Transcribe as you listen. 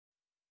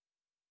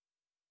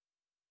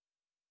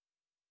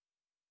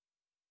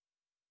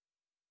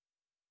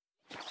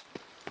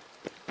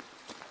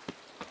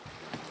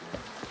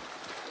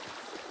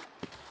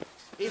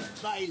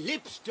If my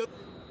lips do...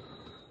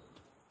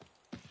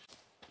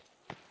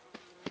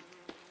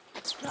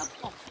 Scrub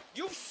off.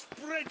 You've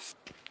spread...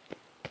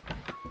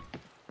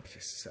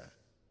 Yes, sir.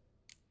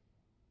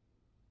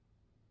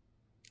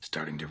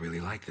 Starting to really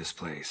like this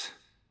place.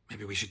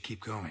 Maybe we should keep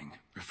going,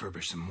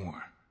 refurbish some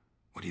more.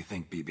 What do you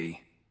think, BB?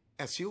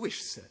 As you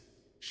wish, sir.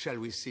 Shall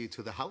we see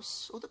to the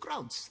house or the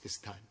grounds this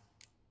time?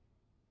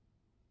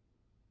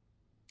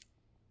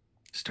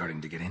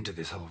 Starting to get into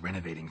this whole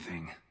renovating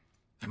thing.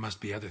 There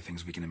must be other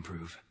things we can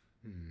improve.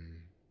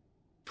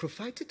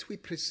 Provided we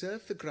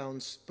preserve the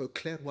grounds'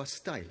 Beauclervois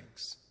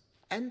stylings,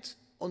 and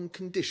on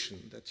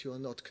condition that you are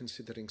not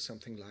considering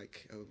something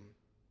like,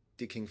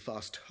 digging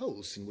vast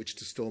holes in which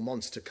to store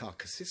monster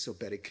carcasses or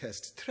bury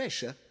cursed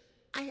treasure,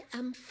 I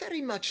am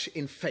very much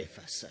in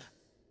favor, sir.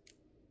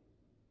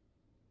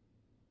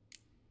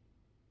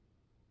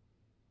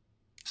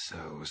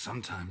 So,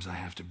 sometimes I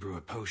have to brew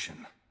a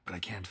potion, but I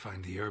can't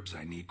find the herbs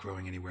I need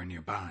growing anywhere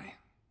nearby.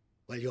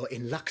 Well, you're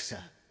in luck,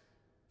 sir.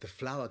 The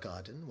flower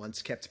garden,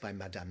 once kept by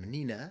Madame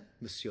Nina,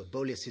 Monsieur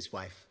Boleus's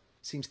wife,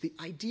 seems the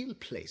ideal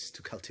place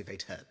to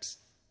cultivate herbs.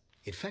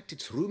 In fact,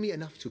 it's roomy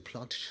enough to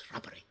plant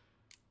shrubbery.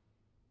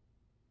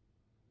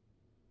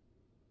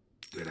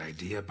 Good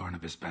idea,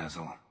 Barnabas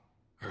Basil.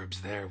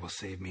 Herbs there will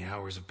save me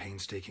hours of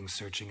painstaking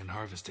searching and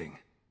harvesting.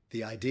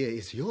 The idea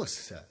is yours,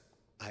 sir.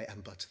 I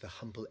am but the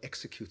humble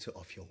executor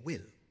of your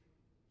will.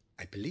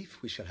 I believe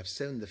we shall have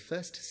sown the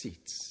first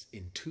seeds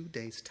in 2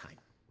 days' time.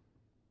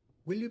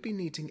 Will you be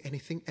needing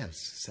anything else,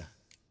 sir?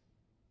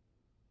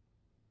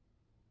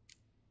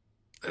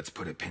 Let's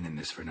put a pin in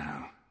this for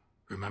now.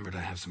 Remembered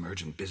I have some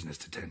urgent business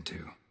to tend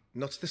to.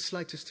 Not the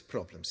slightest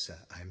problem, sir.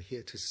 I am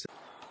here to serve.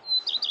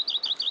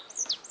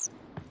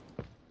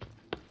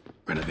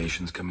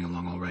 Renovations coming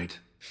along all right?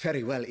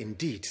 Very well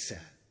indeed, sir.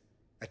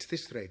 At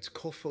this rate,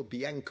 Corfo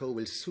Bianco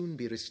will soon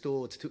be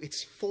restored to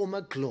its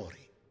former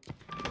glory.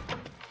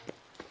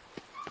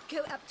 Go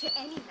up to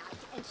any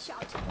knight and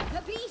shout,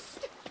 "The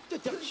beast!" The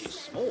Dutch is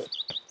small.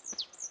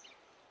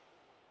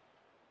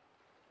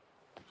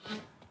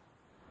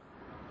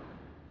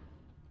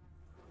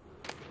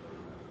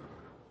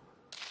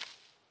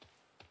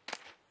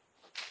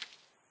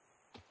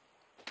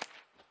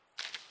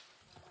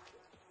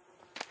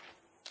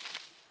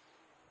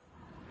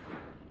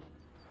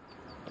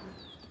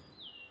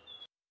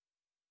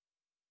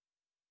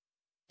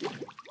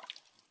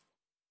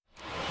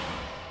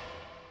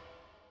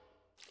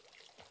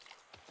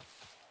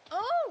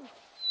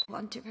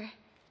 Wanderer.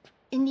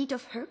 In need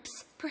of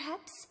herbs,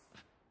 perhaps?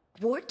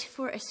 Wort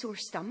for a sore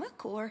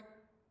stomach, or...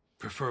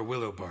 Prefer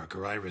willow bark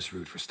or iris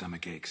root for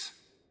stomach aches.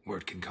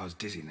 Wort can cause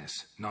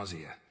dizziness,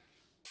 nausea.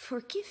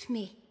 Forgive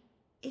me.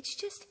 It's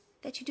just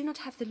that you do not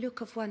have the look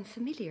of one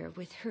familiar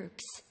with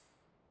herbs.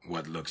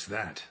 What looks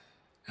that?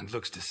 And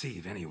looks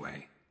deceive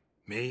anyway.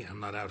 Me, I'm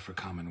not out for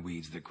common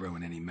weeds that grow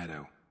in any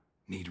meadow.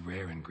 Need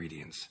rare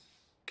ingredients.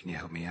 Can you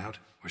help me out,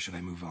 or should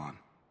I move on?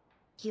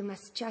 You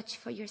must judge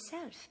for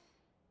yourself.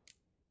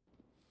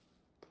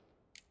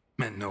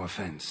 Meant no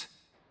offense.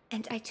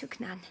 And I took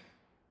none.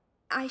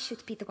 I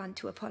should be the one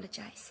to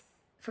apologize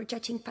for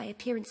judging by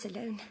appearance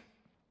alone.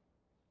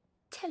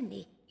 Tell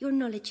me, your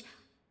knowledge,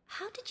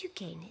 how did you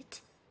gain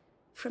it?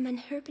 From an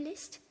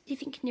herbalist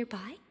living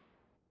nearby?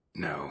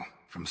 No,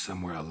 from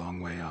somewhere a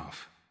long way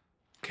off.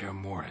 Kaer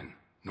Morhen,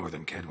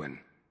 northern Kedwen.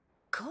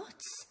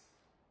 Gods!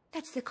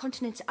 That's the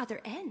continent's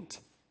other end.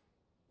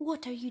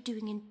 What are you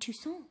doing in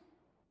Toussaint?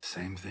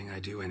 Same thing I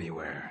do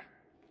anywhere.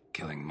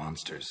 Killing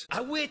monsters.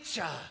 A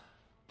witcher!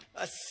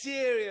 A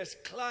serious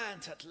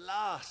client at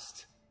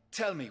last.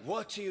 Tell me,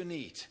 what do you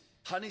need?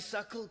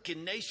 Honeysuckle,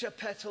 Ginacia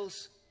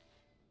petals?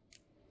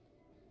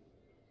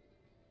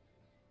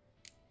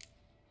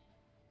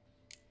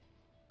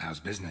 How's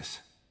business?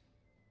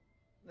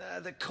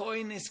 The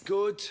coin is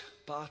good,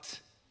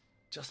 but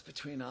just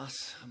between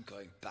us, I'm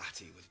going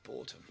batty with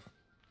boredom.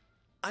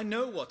 I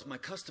know what my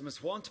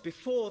customers want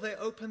before they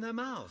open their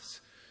mouths.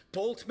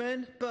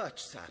 Boltmen,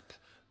 birch sap.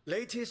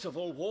 Ladies of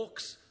all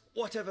walks,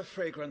 whatever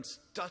fragrance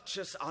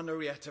Duchess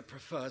Henrietta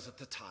prefers at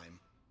the time.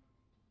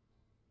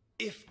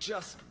 If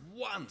just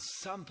once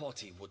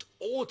somebody would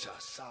order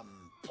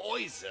some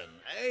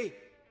poison, eh?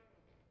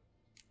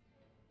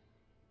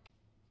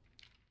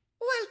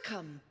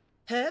 Welcome.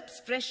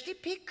 Herbs freshly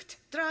picked,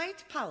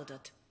 dried,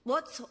 powdered.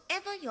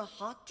 Whatsoever your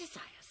heart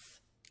desires.